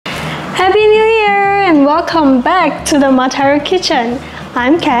Happy New Year and welcome back to the Matharu kitchen.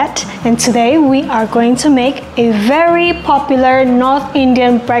 I'm Kat and today we are going to make a very popular North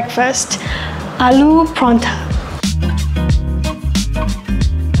Indian breakfast, Aloo Paratha.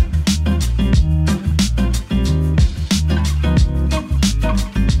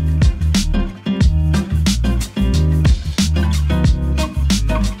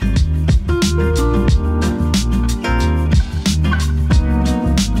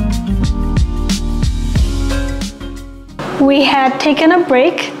 We had taken a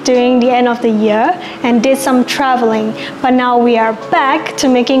break during the end of the year and did some traveling, but now we are back to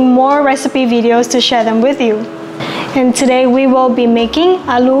making more recipe videos to share them with you. And today we will be making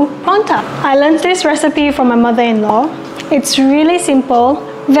Aloo Paratha. I learned this recipe from my mother-in-law. It's really simple,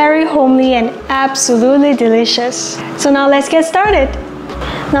 very homely and absolutely delicious. So now let's get started.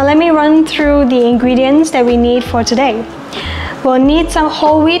 Now let me run through the ingredients that we need for today. We'll need some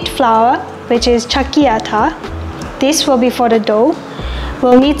whole wheat flour, which is chakki atta. This will be for the dough.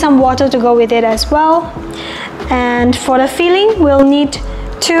 We'll need some water to go with it as well. And for the filling, we'll need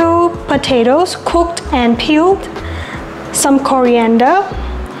 2 potatoes cooked and peeled, some coriander,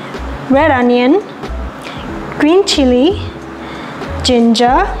 red onion, green chili,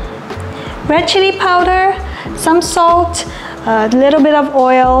 ginger, red chili powder, some salt, a little bit of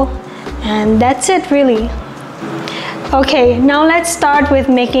oil, and that's it really. Okay, now let's start with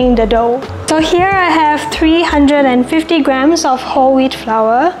making the dough. So here I have 350 grams of whole wheat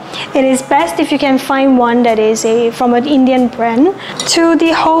flour. It is best if you can find one that is from an Indian brand. To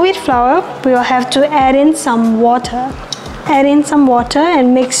the whole wheat flour, we will have to add in some water. Add in some water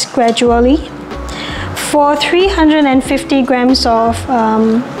and mix gradually. For 350 grams of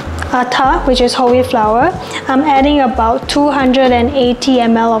atta, which is whole wheat flour, I'm adding about 280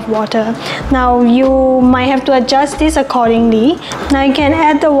 ml of water. Now you might have to adjust this accordingly. Now you can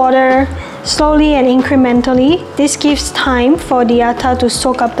add the water slowly and incrementally. This gives time for the atta to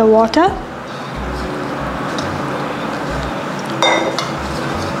soak up the water.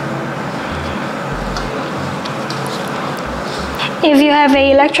 If you have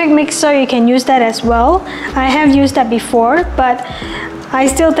an electric mixer, you can use that as well. I have used that before, but I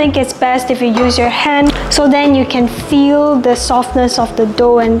still think it's best if you use your hand, so then you can feel the softness of the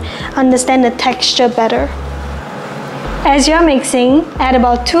dough and understand the texture better. As you're mixing, add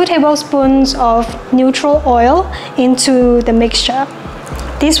about 2 tablespoons of neutral oil into the mixture.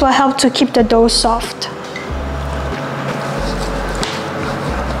 This will help to keep the dough soft.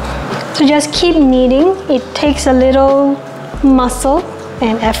 So just keep kneading. It takes a little muscle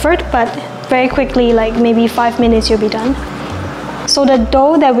and effort, but very quickly, like maybe 5 minutes, you'll be done. So the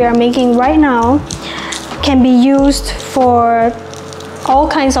dough that we are making right now can be used for all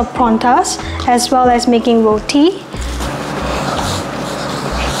kinds of paranthas as well as making roti.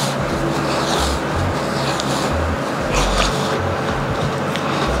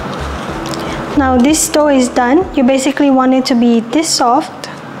 Now this dough is done. You basically want it to be this soft.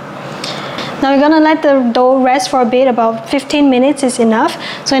 Now we're gonna let the dough rest for a bit, about 15 minutes is enough.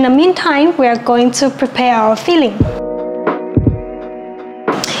 So in the meantime, we are going to prepare our filling.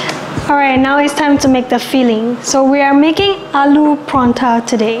 Alright, now it's time to make the filling. So we are making Aloo Paratha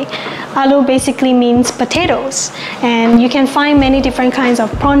today. Aloo basically means potatoes, and you can find many different kinds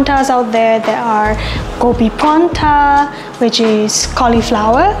of paranthas out there. There are gobi parantha, which is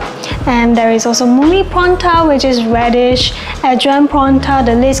cauliflower, and there is also muli parantha, which is radish, ajwain parantha.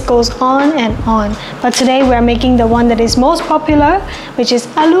 The list goes on and on. But today we are making the one that is most popular, which is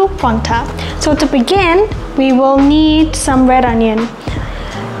Aloo Paratha. So to begin, we will need some red onion.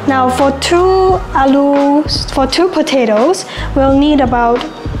 Now for 2 potatoes, we'll need about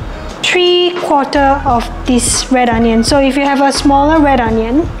 3/4 of this red onion. So if you have a smaller red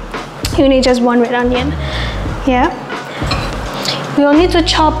onion, you need just 1 red onion. Yeah. We'll need to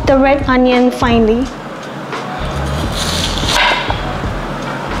chop the red onion finely.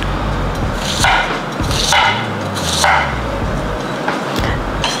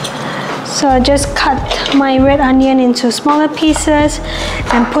 So I just cut my red onion into smaller pieces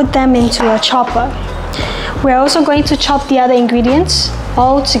and put them into a chopper. We're also going to chop the other ingredients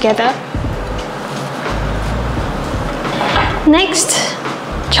all together. Next,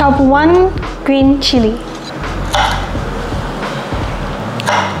 chop 1 green chili.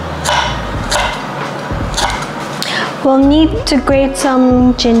 We'll need to grate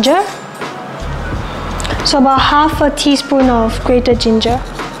some ginger. So about half a teaspoon of grated ginger.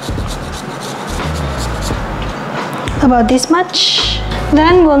 About this much.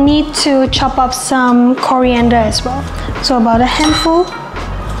 Then we'll need to chop up some coriander as well. So about a handful.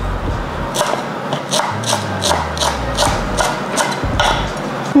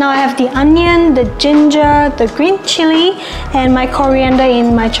 Now I have the onion, the ginger, the green chili, and my coriander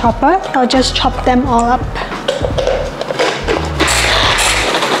in my chopper. I'll just chop them all up.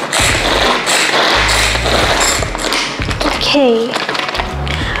 Okay,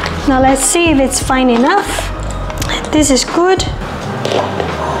 now let's see if it's fine enough. This is good.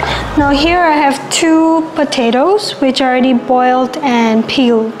 Now here I have 2 potatoes which are already boiled and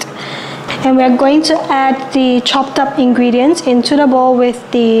peeled. And we are going to add the chopped up ingredients into the bowl with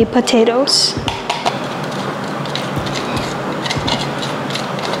the potatoes.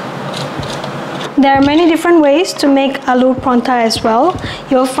 There are many different ways to make aloo paratha as well.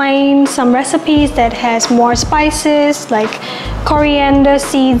 You'll find some recipes that has more spices like coriander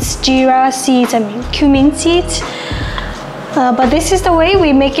seeds, jeera seeds, cumin seeds. But this is the way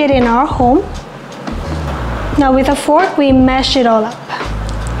we make it in our home. Now with a fork, we mash it all up.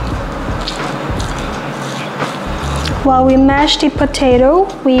 While we mash the potato,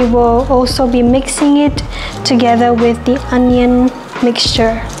 we will also be mixing it together with the onion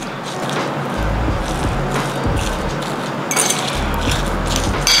mixture.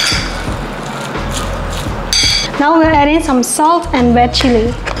 Now we're adding some salt and red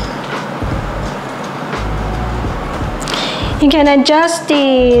chili. You can adjust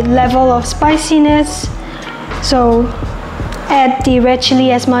the level of spiciness, so add the red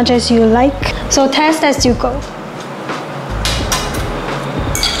chili as much as you like. So test as you go.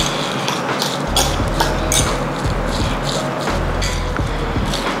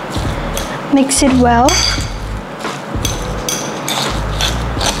 Mix it well.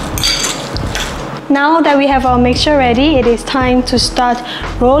 Now that we have our mixture ready, it is time to start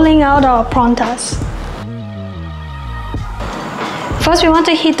rolling out our paranthas. First, we want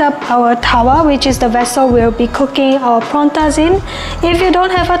to heat up our tawa, which is the vessel we'll be cooking our paranthas in. If you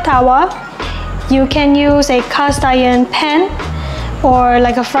don't have a tawa, you can use a cast iron pan or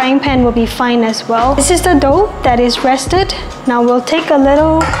like a frying pan will be fine as well. This is the dough that is rested. Now we'll take a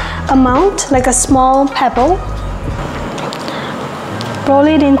little amount, like a small pebble. Roll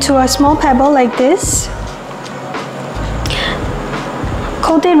it into a small pebble like this.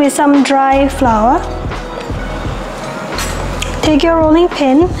 Coat it with some dry flour. Take your rolling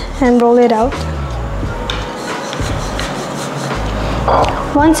pin and roll it out.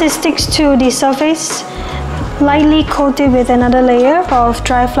 Once it sticks to the surface, lightly coat it with another layer of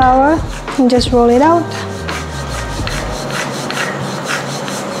dry flour and just roll it out.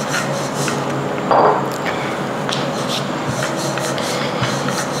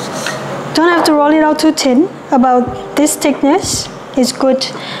 Don't have to roll it out too thin. About this thickness is good.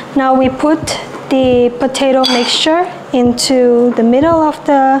 Now we put the potato mixture into the middle of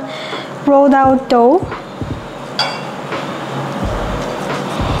the rolled out dough.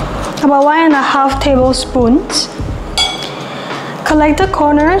 About 1.5 tablespoons. Collect the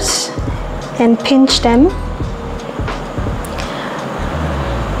corners and pinch them.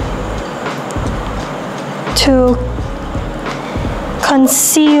 To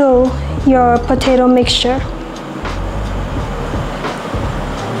conceal your potato mixture.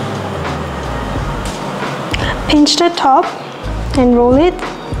 Pinch the top and roll it.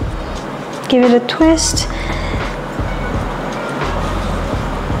 Give it a twist.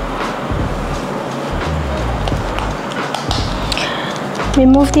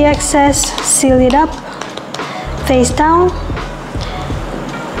 Remove the excess, seal it up, face down.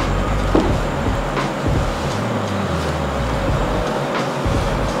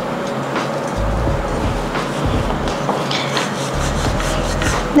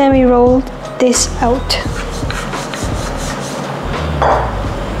 Then we roll this out.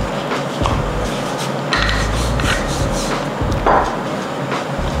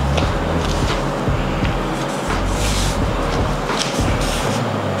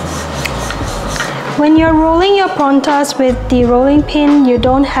 When you're rolling your paranthas with the rolling pin, you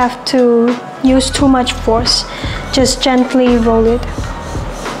don't have to use too much force. Just gently roll it.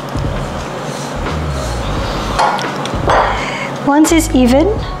 Once it's even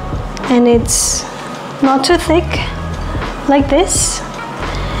and it's not too thick, like this,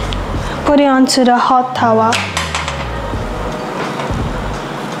 put it onto the hot tawa.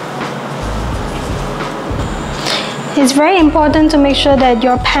 It's very important to make sure that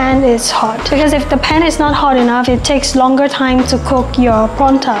your pan is hot, because if the pan is not hot enough, it takes longer time to cook your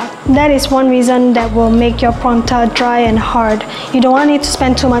paratha. That is one reason that will make your paratha dry and hard. You don't want it to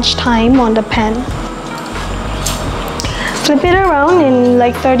spend too much time on the pan. Flip it around in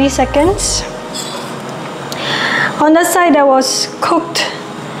like 30 seconds. On the side that was cooked,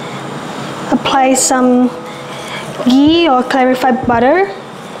 apply some ghee or clarified butter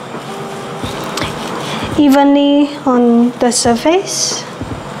evenly on the surface.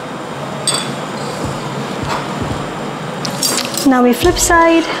 Now we flip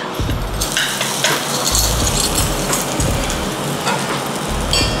side.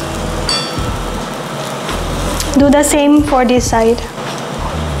 Do the same for this side.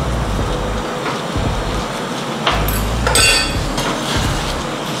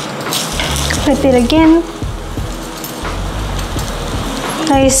 Flip it again.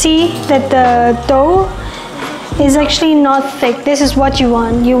 Now you see that the dough is actually not thick. This is what you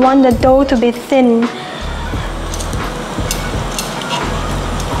want. You want the dough to be thin.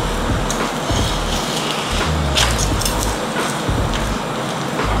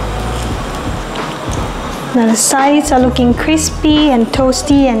 Now the sides are looking crispy and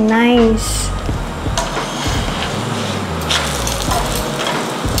toasty and nice.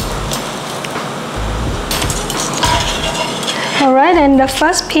 Alright, and the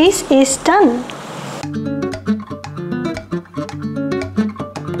first piece is done.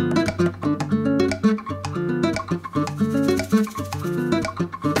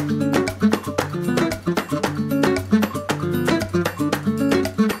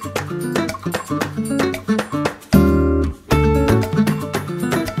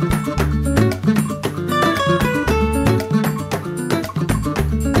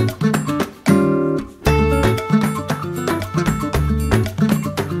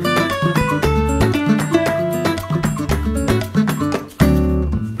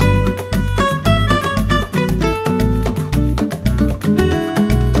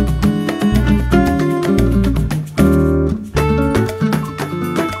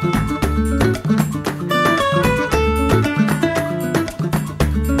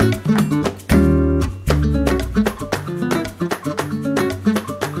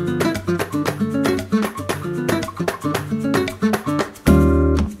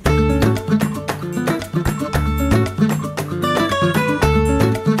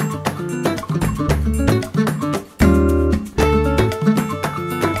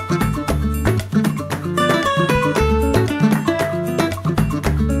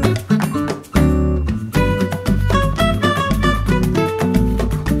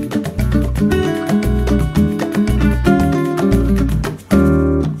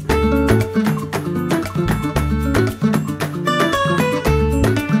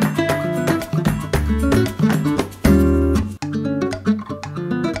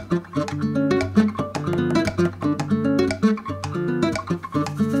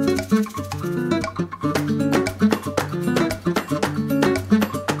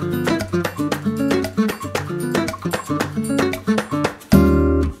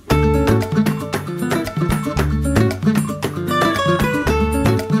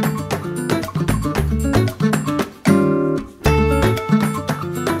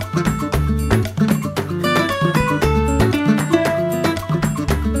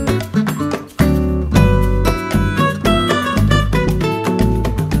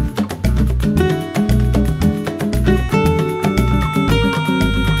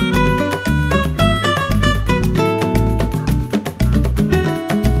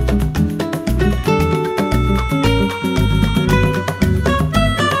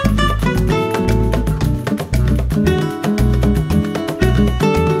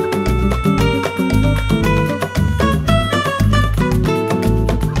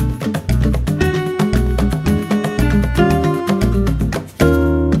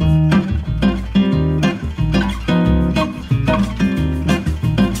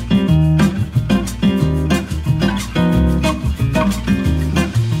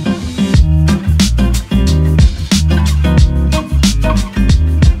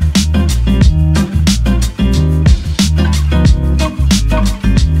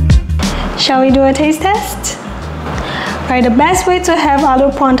 Shall we do a taste test? Right, the best way to have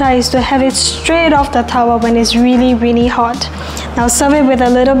aloo paratha is to have it straight off the tawa when it's really hot. Now serve it with a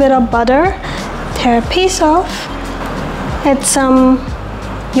little bit of butter, tear a piece off, add some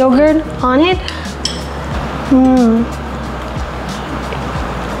yogurt on it.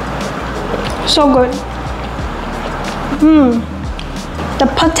 So good. The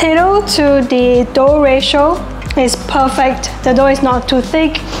potato to the dough ratio is perfect. The dough is not too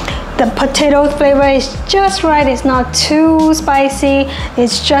thick. The potato flavor is just right. It's not too spicy.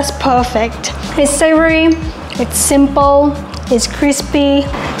 It's just perfect. It's savory, it's simple, it's crispy,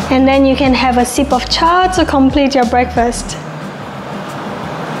 and then you can have a sip of cha to complete your breakfast.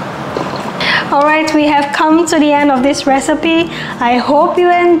 Alright, we have come to the end of this recipe. I hope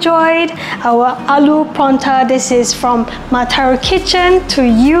you enjoyed our aloo paratha. This is from Matharu kitchen to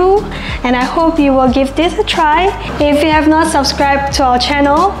you, and I hope you will give this a try. If you have not subscribed to our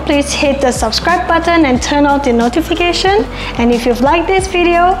channel, please hit the subscribe button and turn on the notification. And if you've liked this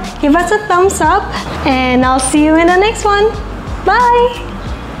video, give us a thumbs up, and I'll see you in the next one. Bye!